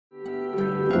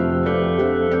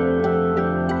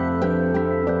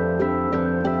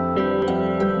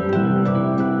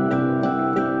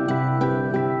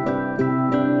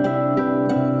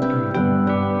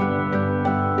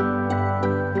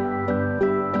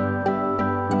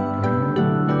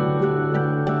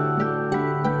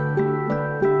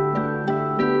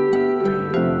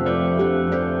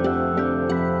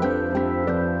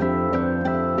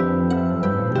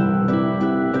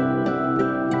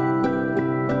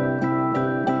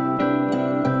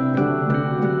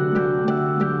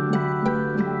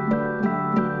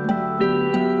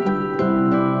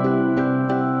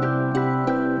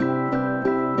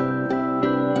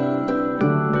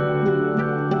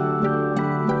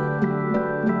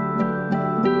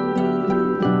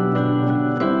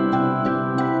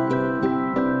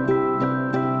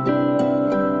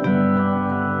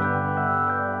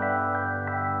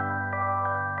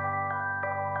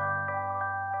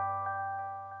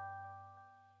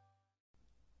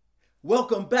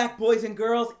Welcome back, boys and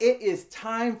girls. It is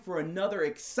time for another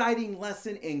exciting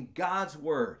lesson in God's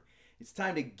Word. It's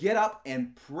time to get up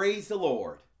and praise the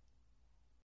Lord.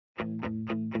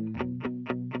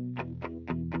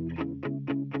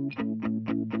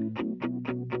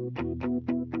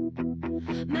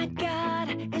 My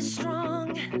God is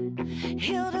strong.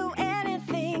 He'll do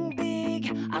anything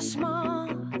big or small.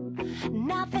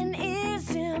 Nothing is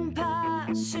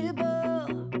impossible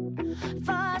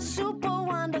for a super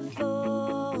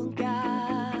wonderful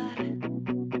God.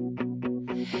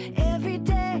 Every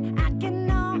day I can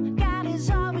know God is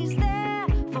always there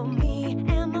for me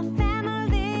and my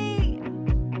family.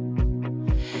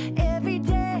 Every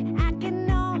day I can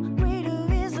know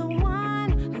greater is the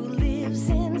one who lives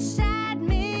inside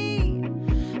me.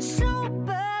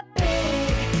 Super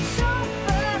big,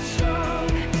 super strong,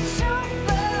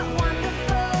 super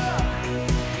wonderful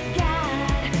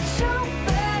God.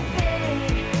 Super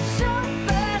big,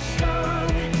 super strong,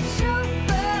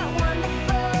 super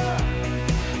wonderful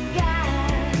God.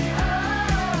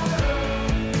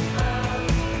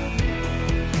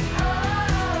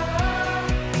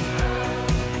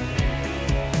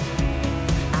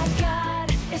 Our God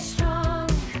is strong.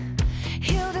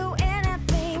 He'll do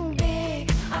anything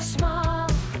big or small.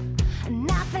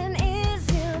 Nothing is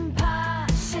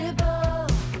impossible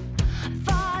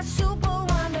for a super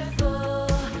wonderful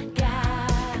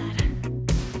God.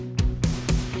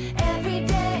 Every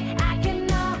day I can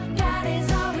know God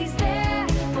is always there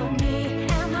for me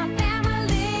and my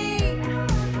family.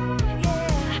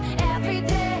 Yeah, every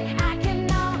day I can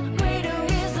know greater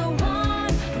is the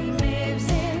one who lives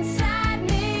inside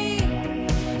me.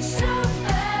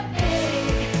 Super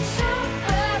big,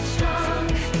 super strong,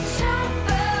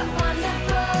 super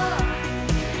wonderful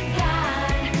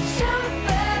God.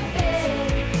 Super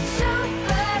big,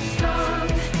 super strong,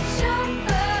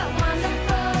 super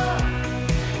wonderful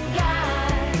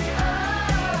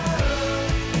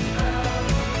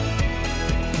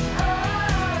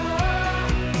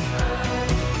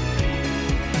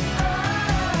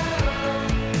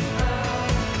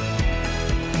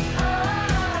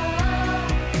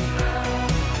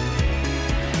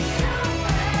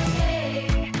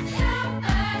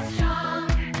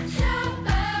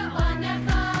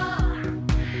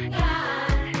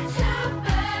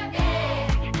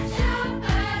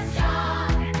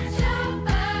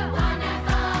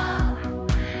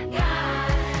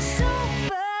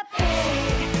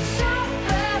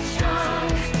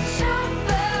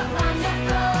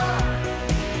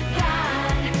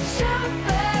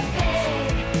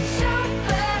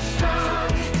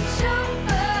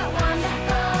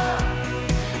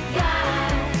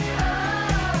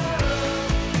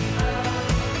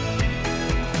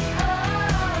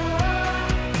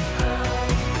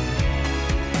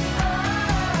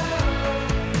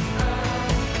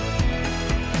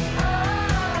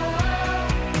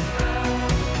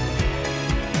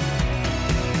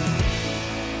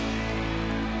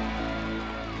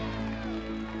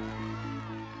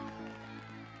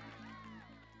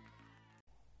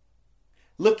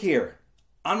Look here.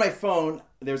 On my phone,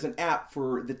 there's an app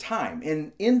for the time.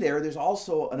 And in there's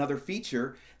also another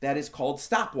feature that is called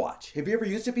stopwatch. Have you ever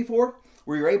used it before?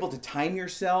 Where you're able to time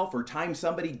yourself or time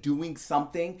somebody doing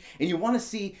something. And you want to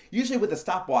see, usually with a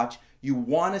stopwatch, you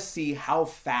want to see how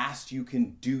fast you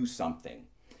can do something.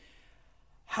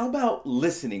 How about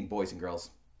listening, boys and girls?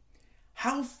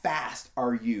 How fast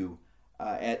are you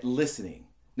at listening?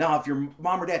 Now, if your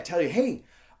mom or dad tell you, hey,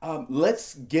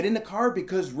 let's get in the car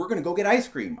because we're going to go get ice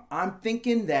cream, I'm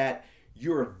thinking that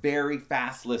you're a very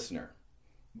fast listener.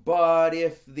 But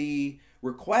if the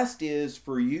request is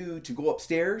for you to go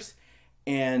upstairs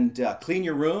and clean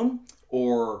your room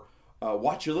or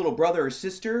watch your little brother or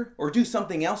sister or do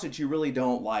something else that you really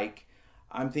don't like,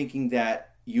 I'm thinking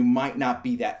that you might not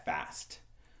be that fast.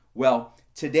 Well,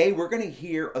 today we're going to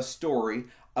hear a story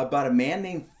about a man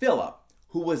named Philip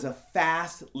who was a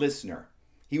fast listener.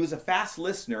 He was a fast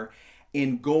listener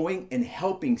in going and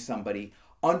helping somebody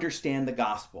understand the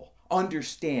gospel,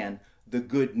 understand the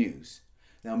good news.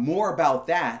 Now, more about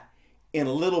that in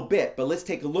a little bit, but let's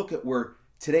take a look at where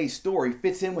today's story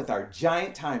fits in with our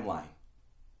giant timeline.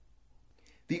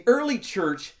 The early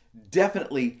church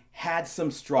definitely had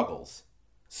some struggles.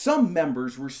 Some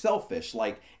members were selfish,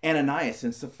 like Ananias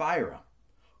and Sapphira.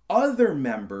 Other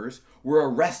members were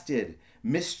arrested,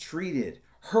 mistreated,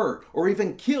 hurt, or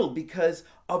even killed because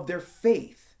of their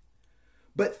faith.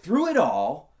 But through it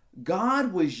all,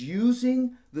 God was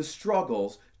using the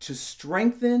struggles to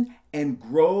strengthen and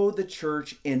grow the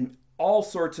church in all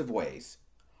sorts of ways.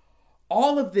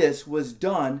 All of this was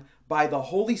done by the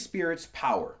Holy Spirit's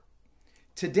power.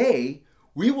 Today,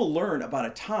 we will learn about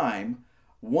a time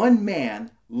one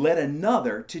man led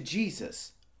another to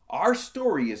Jesus. Our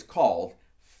story is called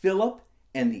Philip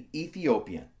and the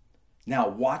Ethiopian. Now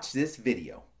watch this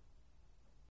video.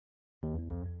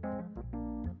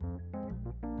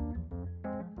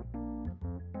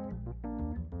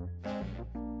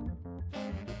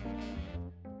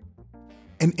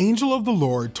 An angel of the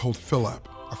Lord told Philip,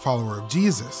 a follower of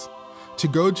Jesus, to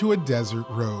go to a desert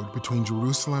road between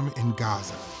Jerusalem and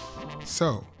Gaza.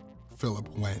 So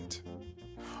Philip went.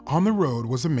 On the road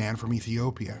was a man from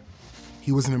Ethiopia.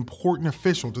 He was an important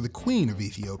official to the Queen of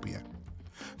Ethiopia.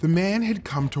 The man had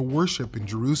come to worship in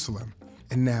Jerusalem,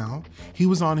 and now he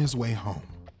was on his way home.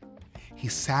 He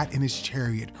sat in his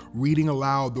chariot, reading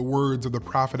aloud the words of the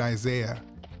prophet Isaiah.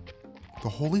 The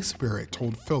Holy Spirit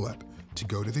told Philip to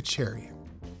go to the chariot.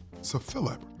 So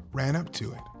Philip ran up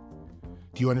to it.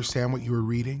 "Do you understand what you are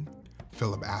reading?"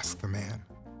 Philip asked the man.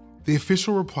 The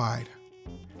official replied,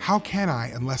 "How can I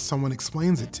unless someone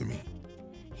explains it to me?"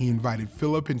 He invited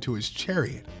Philip into his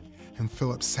chariot, and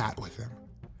Philip sat with him.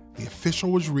 The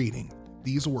official was reading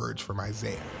these words from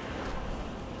Isaiah.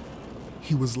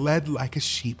 "He was led like a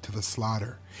sheep to the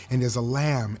slaughter, and as a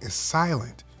lamb is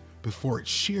silent before its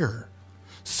shearer,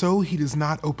 so he does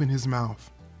not open his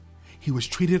mouth. He was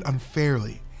treated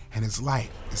unfairly, and his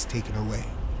life is taken away."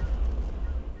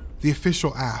 The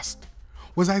official asked,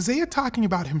 "Was Isaiah talking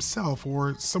about himself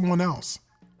or someone else?"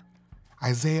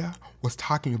 Isaiah was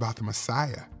talking about the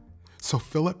Messiah. So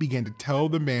Philip began to tell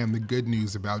the man the good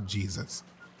news about Jesus.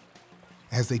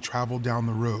 As they traveled down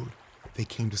the road, they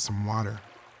came to some water.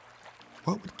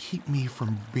 "What would keep me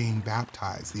from being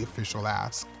baptized?" the official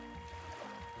asked.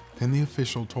 Then the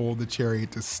official told the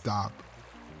chariot to stop.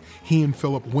 He and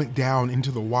Philip went down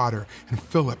into the water, and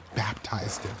Philip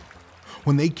baptized him.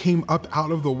 When they came up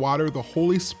out of the water, the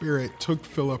Holy Spirit took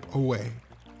Philip away.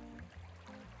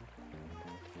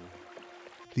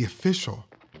 The official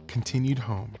continued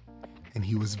home, and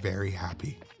he was very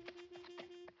happy.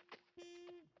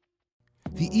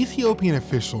 The Ethiopian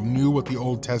official knew what the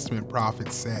Old Testament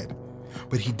prophets said,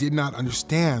 but he did not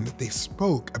understand that they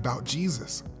spoke about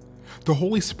Jesus. The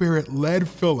Holy Spirit led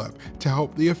Philip to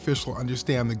help the official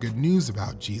understand the good news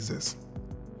about Jesus.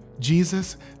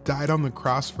 Jesus died on the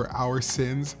cross for our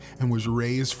sins and was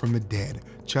raised from the dead,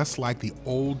 just like the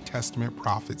Old Testament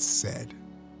prophets said.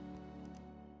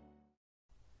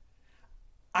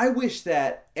 I wish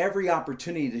that every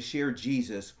opportunity to share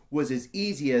Jesus was as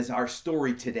easy as our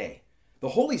story today. The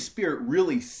Holy Spirit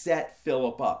really set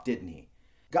Philip up, didn't he?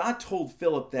 God told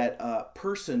Philip that a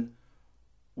person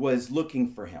was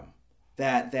looking for him,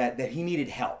 that he needed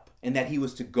help, and that he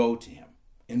was to go to him.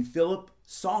 And Philip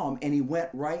saw him, and he went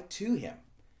right to him.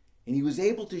 And he was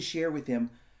able to share with him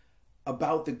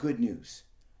about the good news.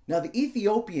 Now, the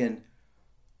Ethiopian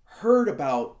heard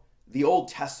about the Old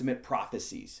Testament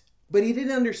prophecies, but he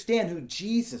didn't understand who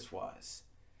Jesus was.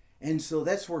 And so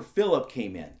that's where Philip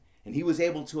came in, and he was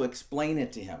able to explain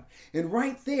it to him. And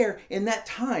right there, in that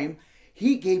time,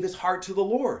 he gave his heart to the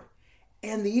Lord.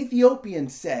 And the Ethiopian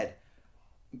said,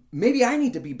 "Maybe I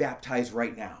need to be baptized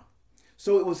right now."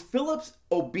 So it was Philip's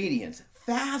obedience,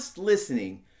 fast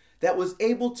listening, that was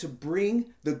able to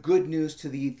bring the good news to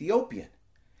the Ethiopian.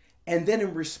 And then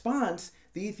in response,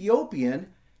 the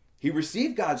Ethiopian, he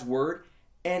received God's word,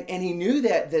 and he knew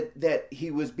that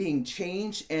he was being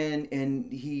changed,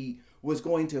 and he was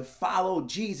going to follow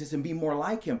Jesus and be more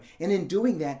like him. And in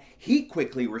doing that, he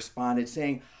quickly responded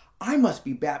saying, "I must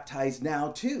be baptized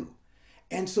now too."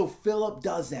 And so Philip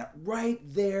does that right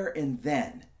there and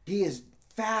then. He is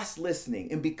fast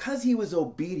listening. And because he was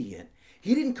obedient,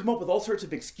 he didn't come up with all sorts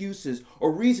of excuses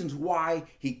or reasons why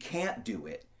he can't do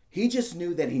it. He just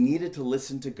knew that he needed to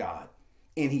listen to God.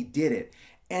 And he did it.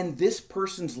 And this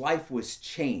person's life was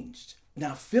changed.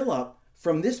 Now, Philip,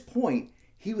 from this point,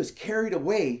 he was carried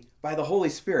away by the Holy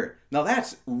Spirit. Now,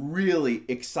 that's really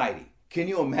exciting. Can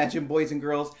you imagine, boys and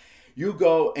girls? You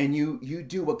go and you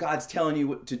do what God's telling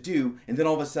you to do, and then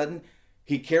all of a sudden,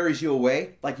 he carries you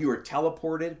away like you were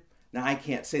teleported. Now, I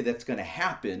can't say that's going to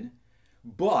happen,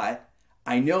 but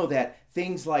I know that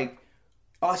things like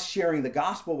us sharing the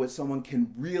gospel with someone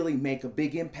can really make a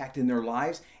big impact in their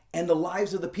lives and the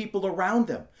lives of the people around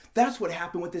them. That's what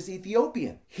happened with this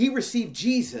Ethiopian. He received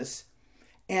Jesus,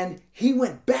 and he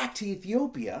went back to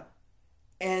Ethiopia,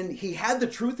 and he had the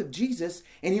truth of Jesus,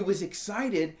 and he was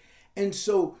excited. And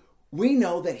so we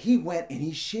know that he went and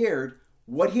he shared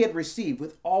what he had received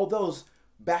with all those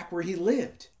back where he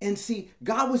lived. And see,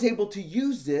 God was able to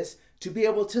use this to be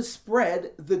able to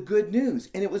spread the good news.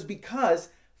 And it was because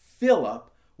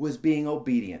Philip was being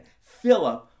obedient.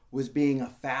 Philip was being a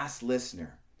fast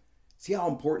listener. See how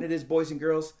important it is, boys and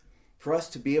girls? for us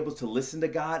to be able to listen to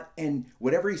God and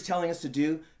whatever he's telling us to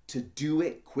do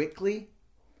it quickly?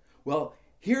 Well,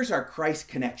 here's our Christ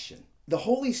connection. The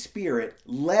Holy Spirit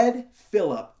led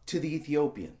Philip to the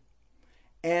Ethiopian.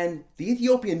 And the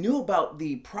Ethiopian knew about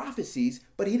the prophecies,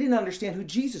 but he didn't understand who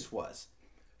Jesus was.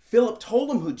 Philip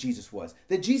told him who Jesus was,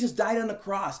 that Jesus died on the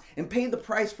cross and paid the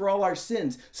price for all our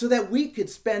sins so that we could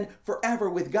spend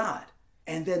forever with God.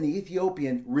 And then the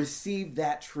Ethiopian received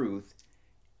that truth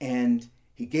and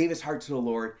he gave his heart to the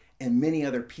Lord, and many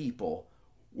other people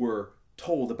were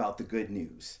told about the good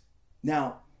news.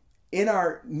 Now, in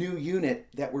our new unit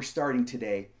that we're starting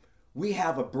today, we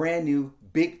have a brand new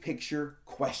big picture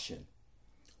question.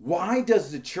 Why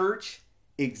does the church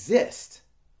exist?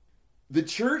 The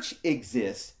church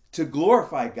exists to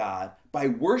glorify God by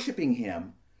worshiping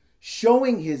him,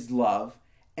 showing his love,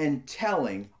 and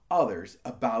telling others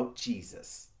about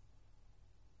Jesus.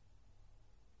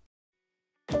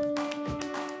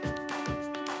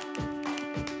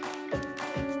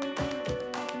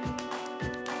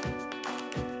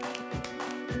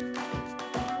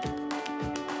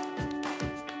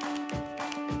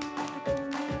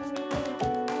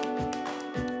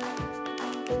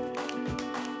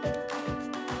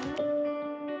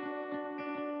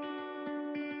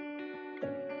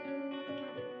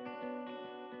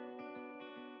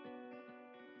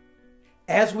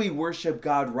 As we worship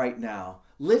God right now,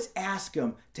 let's ask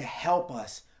him to help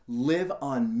us live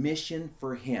on mission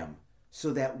for him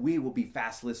so that we will be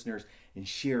fast listeners and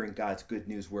sharing God's good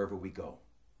news wherever we go.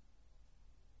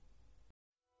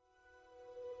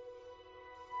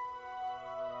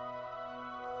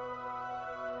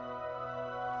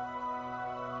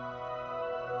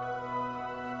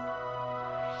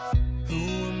 Who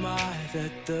am I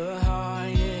that the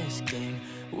highest king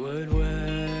would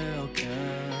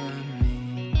welcome me?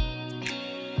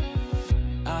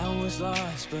 I was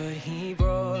lost, but he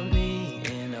brought me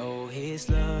in. Oh, his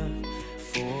love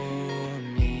for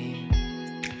me.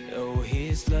 Oh,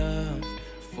 his love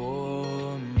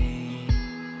for me.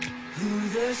 Who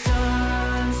the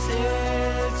sun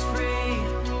sets free,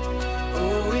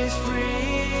 oh, is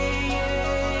free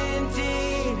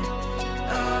indeed.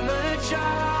 I'm a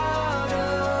child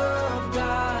of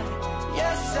God,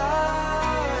 yes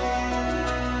I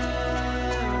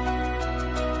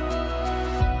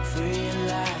am. Free at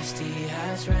last, he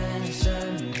has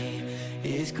ransomed me.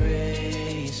 His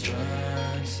grace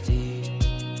runs deep.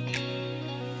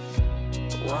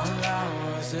 While I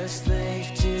was a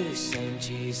slave to sin,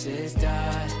 Jesus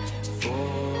died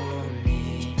for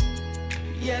me.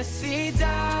 Yes, he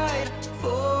died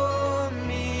for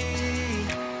me.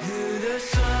 Who the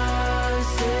sun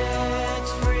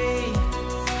sets free,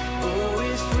 oh,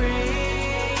 is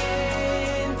free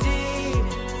indeed.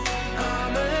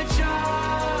 I'm a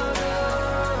child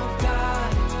of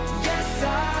God, yes I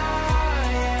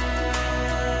am.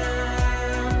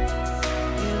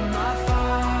 In my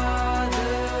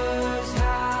Father's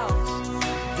house,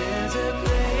 there's a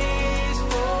place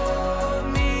for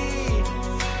me.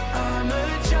 I'm a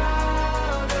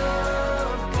child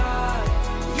of God,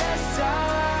 yes I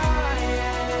am.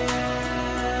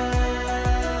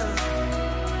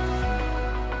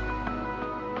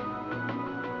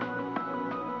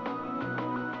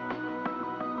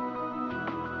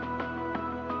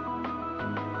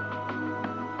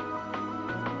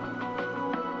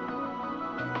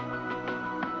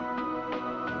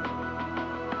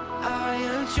 I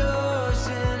am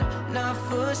chosen, not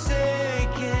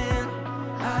forsaken.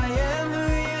 I am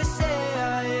who you say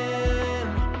I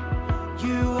am.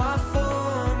 You are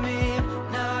for me,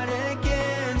 not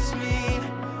against me.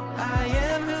 I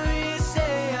am who you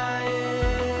say I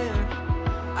am.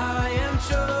 I am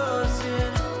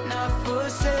chosen, not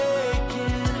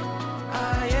forsaken.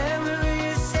 I am who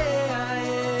you say I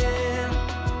am.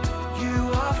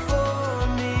 You are for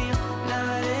me,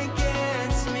 not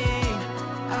against me.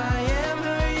 I am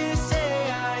who you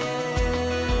say I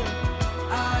am.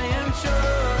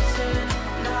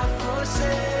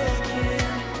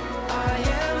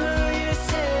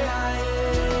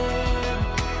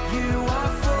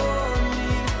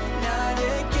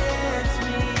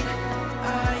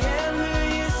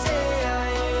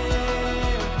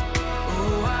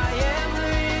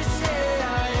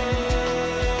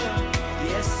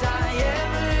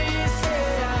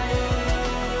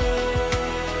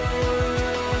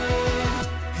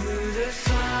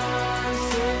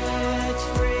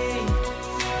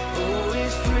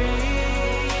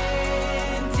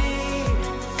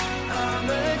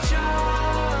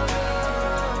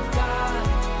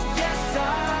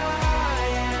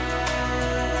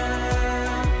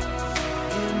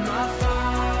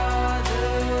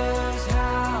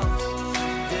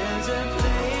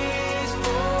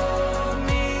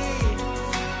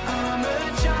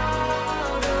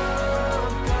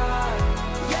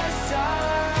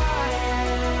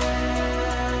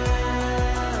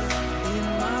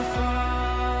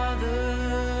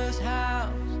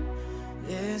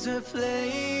 a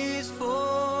place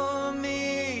for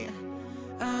me.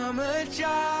 I'm a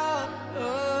child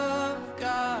of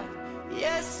God.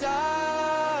 Yes,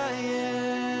 I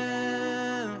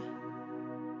am.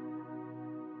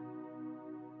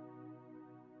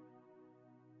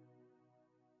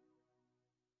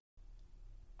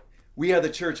 We are the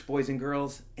church, boys and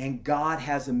girls, and God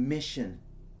has a mission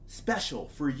special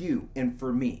for you and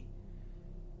for me.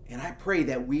 And I pray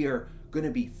that we are going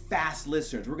to be fast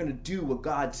listeners. We're going to do what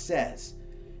God says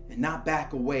and not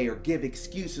back away or give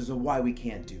excuses of why we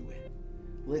can't do it.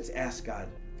 Let's ask God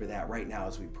for that right now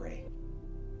as we pray.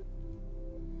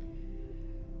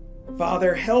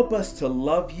 Father, help us to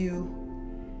love you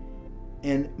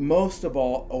and most of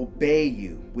all, obey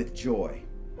you with joy.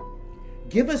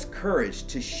 Give us courage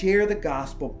to share the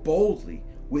gospel boldly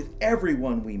with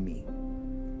everyone we meet.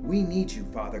 We need you,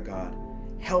 Father God.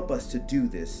 Help us to do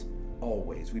this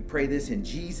always. We pray this in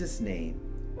Jesus' name.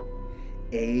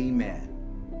 Amen.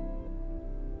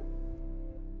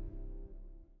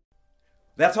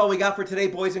 That's all we got for today,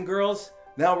 boys and girls.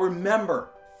 Now remember,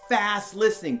 fast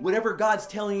listening. Whatever God's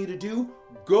telling you to do,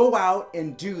 go out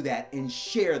and do that and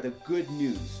share the good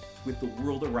news with the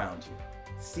world around you.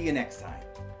 See you next time.